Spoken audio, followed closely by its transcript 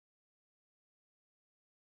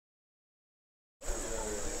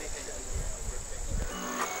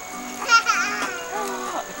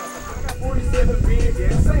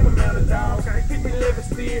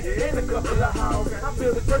beer and a couple of hogs. I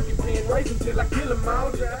build a turkey pen, raise them till I kill them all.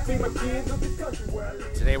 I feed my kids up this country where I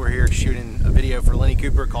live. Today we're here shooting a video for Lenny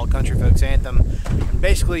called Country Folks Anthem. And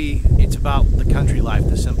basically it's about the country life,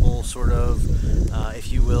 the simple sort of,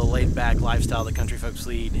 if you will, laid back lifestyle that country folks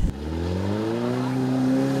lead.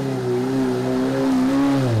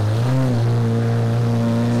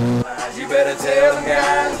 You better tell them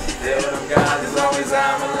guys, as long as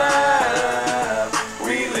I'm alive,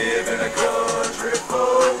 we live in a country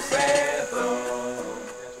folks anthem.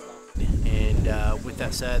 And with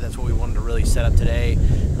that said, that's what we wanted to really set up today.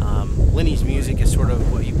 Lenny's music is sort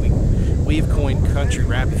of what we've coined country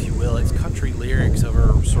rap, if you will. It's country lyrics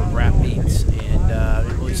over sort of rap beats, and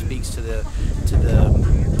it really speaks to the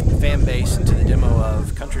fan base and to the demo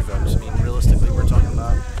of country folks. I mean, realistically, we're talking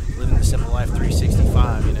about living the simple life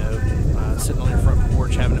 365, you know, sitting on your front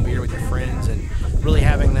porch, having a beer with your friends, and really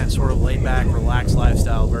having that sort of laid-back, relaxed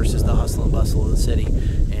lifestyle versus the hustle and bustle of the city.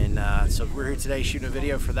 And so we're here today shooting a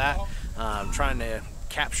video for that, trying to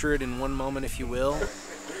capture it in one moment, if you will.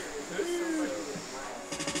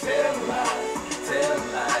 Tell them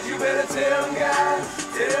lies, you better tell them guys,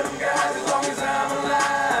 tell